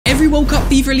Every World Cup,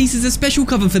 FIFA releases a special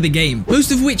cover for the game,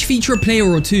 most of which feature a player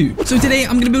or two. So today,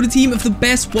 I'm going to build a team of the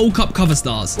best World Cup cover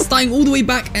stars, starting all the way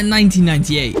back in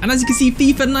 1998. And as you can see,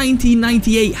 FIFA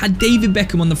 1998 had David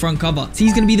Beckham on the front cover, so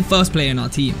he's going to be the first player in our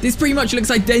team. This pretty much looks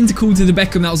identical to the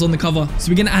Beckham that was on the cover, so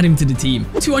we're going to add him to the team.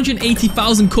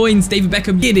 280,000 coins, David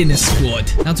Beckham, get in a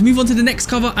squad. Now to move on to the next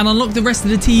cover and unlock the rest of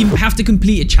the team, I have to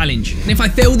complete a challenge. And if I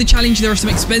fail the challenge, there are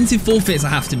some expensive forfeits I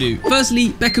have to do. Firstly,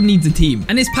 Beckham needs a team,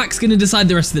 and this pack's going to decide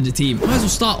the rest of the team. Might as well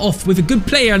start off with a good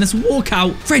player and let's walk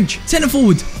out. French, centre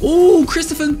forward. Oh,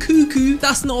 Christopher Nkunku,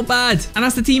 that's not bad. And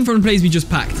that's the team from the players we just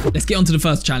packed. Let's get on to the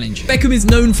first challenge. Beckham is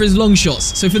known for his long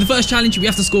shots, so for the first challenge, we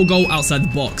have to score a goal outside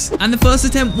the box. And the first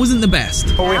attempt wasn't the best.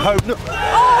 Oh, we hope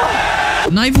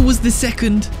not. Neither was the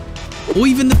second, or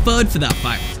even the third for that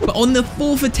fact. But on the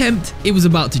fourth attempt, it was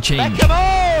about to change. Beckham,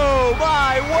 oh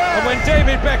my word! And when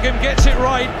David Beckham gets it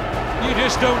right, you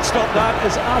just don't stop that.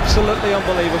 It's absolutely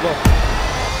unbelievable.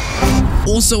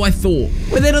 Also, I thought.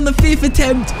 But then on the fifth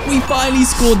attempt, we finally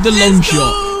scored the long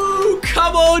shot.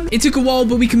 Come on. It took a while,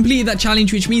 but we completed that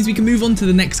challenge, which means we can move on to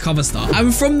the next cover star.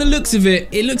 And from the looks of it,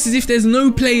 it looks as if there's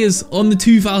no players on the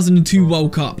 2002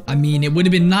 World Cup. I mean, it would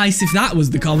have been nice if that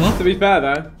was the cover. To be fair,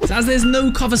 though. So as there's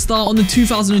no cover star on the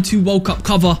 2002 World Cup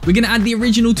cover, we're going to add the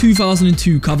original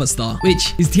 2002 cover star,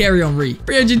 which is Thierry Henry.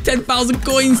 310,000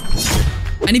 coins.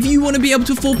 And if you want to be able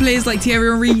to afford players like Thierry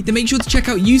Henry, then make sure to check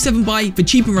out U7Buy for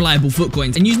cheap and reliable foot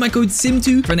coins and use my code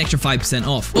SIM2 for an extra 5%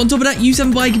 off. On top of that,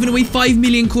 U7Buy giving away 5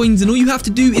 million coins, and all you have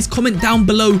to do is comment down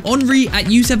below Henry at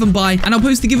U7Buy, and I'll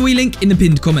post the giveaway link in the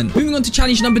pinned comment. Moving on to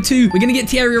challenge number 2, we're going to get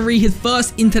Thierry Henry his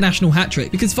first international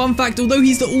hat-trick, because fun fact, although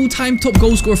he's the all-time top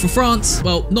goal scorer for France,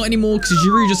 well, not anymore because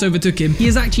Giroud just overtook him, he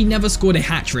has actually never scored a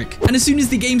hat-trick. And as soon as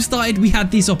the game started, we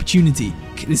had this opportunity.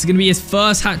 This is going to be his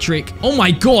first hat-trick. Oh my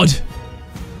god!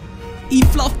 He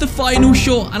fluffed the final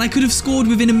shot and I could have scored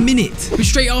within a minute. But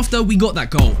straight after, we got that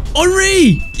goal.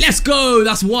 Henry! Let's go!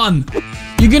 That's one.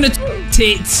 You're gonna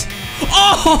tit.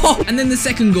 Oh! And then the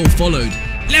second goal followed.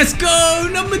 Let's go!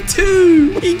 Number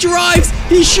 2! He drives,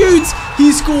 he shoots,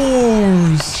 he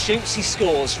scores! Shoots, he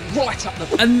scores right up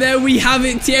the... And there we have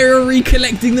it, Thierry Henry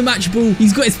collecting the match ball.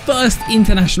 He's got his first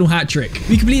international hat-trick.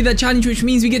 We completed that challenge, which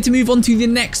means we get to move on to the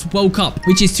next World Cup,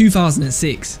 which is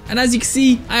 2006. And as you can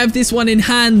see, I have this one in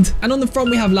hand. And on the front,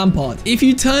 we have Lampard. If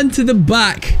you turn to the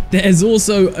back, there's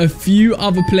also a few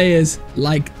other players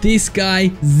like this guy,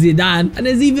 Zidane, and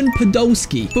there's even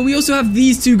Podolski. But we also have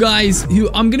these two guys who,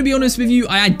 I'm going to be honest with you,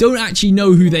 I don't actually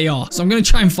know who they are. So I'm going to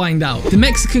try and find out. The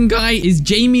Mexican guy is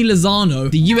Jamie Lozano.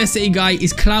 The USA guy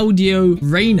is Claudio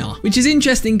Reyna, which is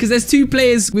interesting because there's two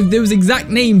players with those exact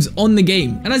names on the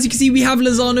game. And as you can see, we have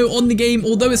Lozano on the game.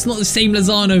 Although it's not the same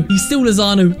Lozano, he's still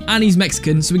Lozano and he's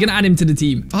Mexican. So we're going to add him to the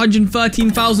team.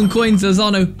 113,000 coins,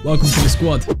 Lozano. Welcome to the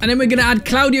squad. And then we're going to add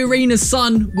Claudio Reyna's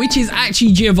son, which is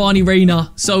actually Giovanni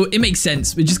Reyna. So it makes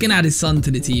sense. We're just going to add his son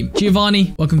to the team.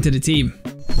 Giovanni, welcome to the team.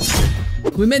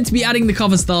 We're meant to be adding the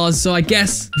cover stars, so I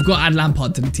guess we've got to add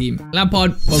Lampard to the team.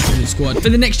 Lampard, welcome to the squad. For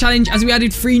the next challenge, as we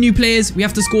added 3 new players, we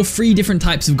have to score 3 different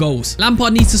types of goals.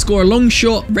 Lampard needs to score a long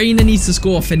shot, Reyna needs to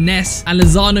score a finesse, and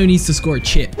Lozano needs to score a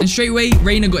chip. And straight away,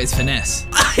 Reyna got his finesse.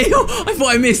 I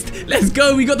thought I missed. Let's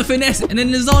go, we got the finesse. And then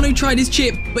Lozano tried his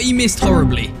chip, but he missed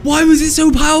horribly. Why was it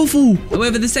so powerful?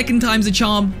 However, the second time's a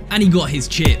charm, and he got his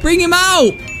chip. Bring him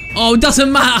out! Oh, it doesn't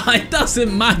matter. It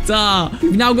doesn't matter.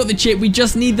 We've now got the chip. We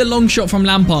just need the long shot from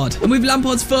Lampard. And with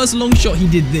Lampard's first long shot, he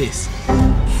did this.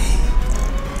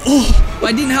 Oh, but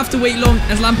I didn't have to wait long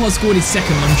as Lampard scored his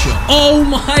second long shot. Oh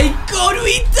my god,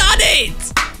 we done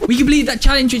it! We completed that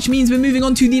challenge, which means we're moving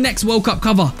on to the next World Cup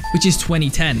cover, which is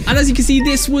 2010. And as you can see,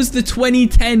 this was the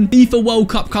 2010 FIFA World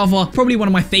Cup cover. Probably one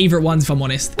of my favorite ones, if I'm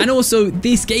honest. And also,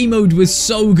 this game mode was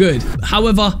so good.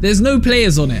 However, there's no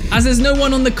players on it. As there's no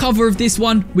one on the cover of this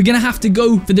one, we're going to have to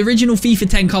go for the original FIFA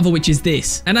 10 cover, which is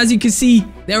this. And as you can see,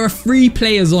 there are 3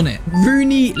 players on it.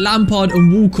 Rooney, Lampard,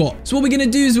 and Walcott. So what we're going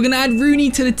to do is we're going to add Rooney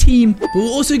to the team, but we're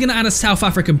also going to add a South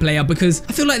African player because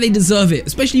I feel like they deserve it,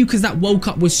 especially because that World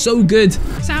Cup was so good.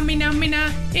 It's time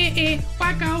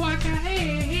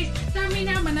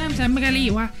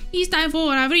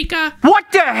for Africa. What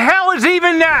the hell is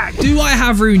even that? Do I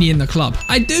have Rooney in the club?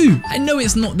 I do. I know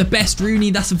it's not the best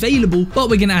Rooney that's available, but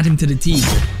we're going to add him to the team.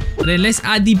 But then let's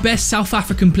add the best South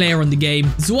African player on the game.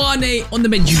 Zwane, on the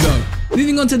bench you go.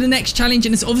 Moving on to the next challenge,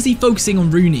 and it's obviously focusing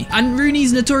on Rooney. And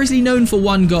Rooney's notoriously known for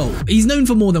one goal. He's known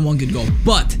for more than one good goal.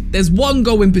 But there's one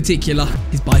goal in particular,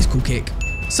 his bicycle kick.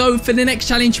 So for the next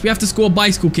challenge, we have to score a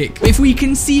bicycle kick. If we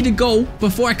concede a goal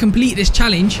before I complete this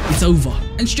challenge, it's over.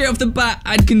 And straight off the bat,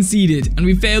 I'd conceded, and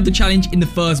we failed the challenge in the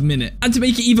first minute. And to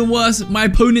make it even worse, my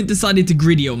opponent decided to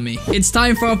griddy on me. It's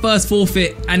time for our first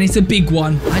forfeit, and it's a big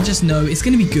one. I just know it's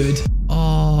going to be good.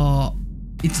 Oh,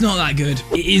 it's not that good.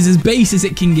 It is as base as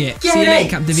it can get. See you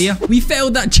later, Capdevia. We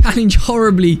failed that challenge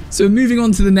horribly, so we're moving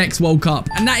on to the next World Cup,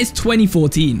 and that is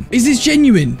 2014. Is this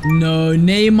genuine? No,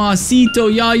 Neymar, Cito,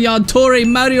 Yaya, Torre,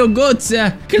 Mario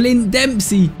Götze, Clint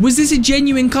Dempsey. Was this a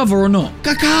genuine cover or not?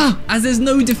 Kaká! As there's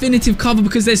no definitive cover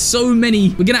because there's so many,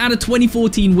 we're going to add a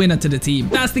 2014 winner to the team.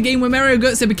 That's the game where Mario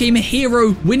Götze became a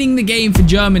hero, winning the game for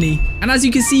Germany. And as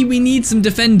you can see, we need some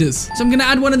defenders. So I'm going to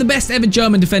add one of the best ever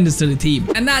German defenders to the team,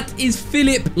 and that is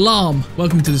Philip Lahm.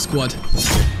 Welcome to the squad.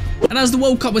 And as the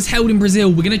World Cup was held in Brazil,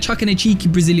 we're going to chuck in a cheeky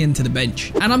Brazilian to the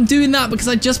bench. And I'm doing that because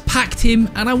I just packed him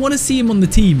and I want to see him on the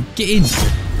team. Get in.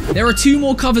 There are 2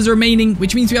 more covers remaining,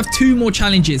 which means we have 2 more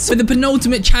challenges. For the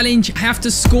penultimate challenge, I have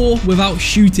to score without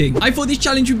shooting. I thought this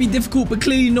challenge would be difficult, but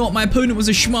clearly not. My opponent was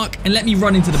a schmuck and let me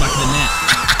run into the back of the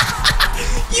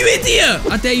net. You idiot!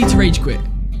 I dare you to rage quit.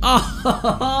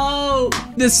 Oh,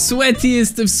 the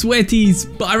sweatiest of sweaties,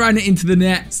 but I ran it into the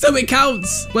net, so it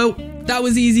counts. Well, that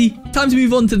was easy. Time to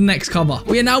move on to the next cover.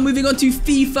 We are now moving on to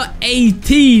FIFA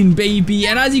 18, baby.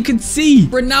 And as you can see,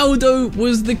 Ronaldo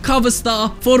was the cover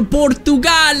star for Portugal.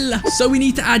 So we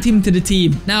need to add him to the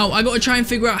team. Now, I got to try and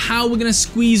figure out how we're going to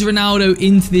squeeze Ronaldo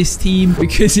into this team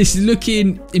because it's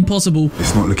looking impossible.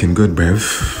 It's not looking good,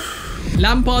 bruv.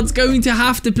 Lampard's going to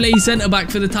have to play centre-back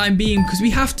for the time being because we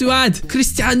have to add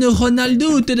Cristiano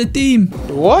Ronaldo to the team.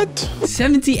 What?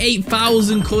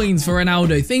 78,000 coins for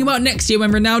Ronaldo. Think about next year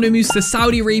when Ronaldo moves to the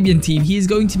Saudi Arabian team. He is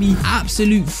going to be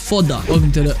absolute fodder.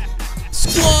 Welcome to the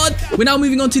squad. We're now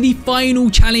moving on to the final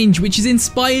challenge, which is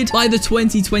inspired by the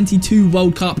 2022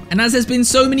 World Cup. And as there's been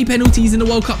so many penalties in the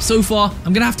World Cup so far,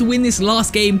 I'm going to have to win this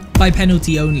last game by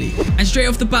penalty only. And straight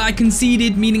off the bat, I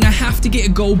conceded, meaning I have to get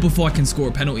a goal before I can score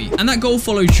a penalty. And that goal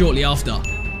followed shortly after.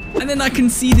 And then I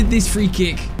conceded this free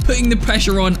kick, putting the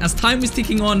pressure on as time was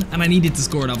ticking on and I needed to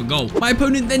score another goal. My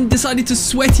opponent then decided to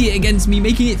sweaty it against me,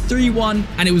 making it 3-1,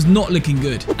 and it was not looking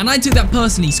good. And I took that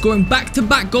personally, scoring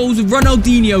back-to-back goals with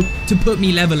Ronaldinho to put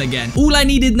me level again. All I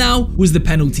needed now was the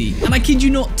penalty. And I kid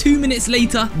you not, 2 minutes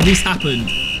later, this happened.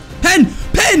 Pen!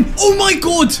 Pen! Oh my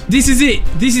god! This is it.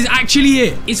 This is actually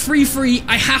it. It's 3-3.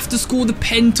 I have to score the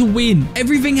pen to win.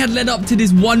 Everything had led up to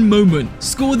this one moment.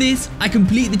 Score this, I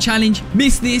complete the challenge.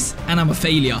 Miss this, and I'm a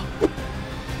failure.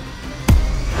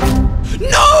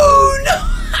 No! No!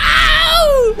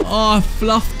 Ow! Oh, I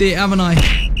fluffed it, haven't I?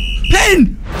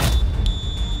 Pen!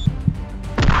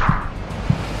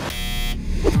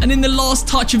 And in the last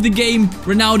touch of the game,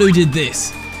 Ronaldo did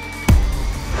this.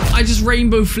 I just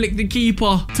rainbow flicked the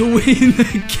keeper to win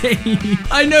the game.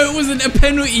 I know it wasn't a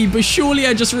penalty, but surely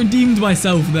I just redeemed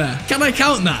myself there. Can I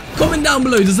count that? Comment down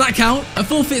below, does that count? A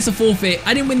forfeit's a forfeit.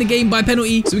 I didn't win the game by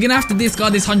penalty, so we're gonna have to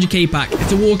discard this 100k pack.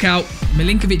 It's a walkout.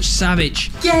 Milinkovic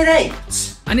Savic. Get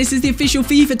it! And this is the official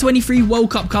FIFA 23 World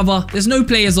Cup cover. There's no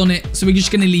players on it, so we're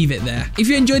just gonna leave it there. If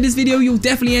you enjoyed this video, you'll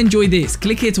definitely enjoy this.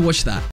 Click here to watch that.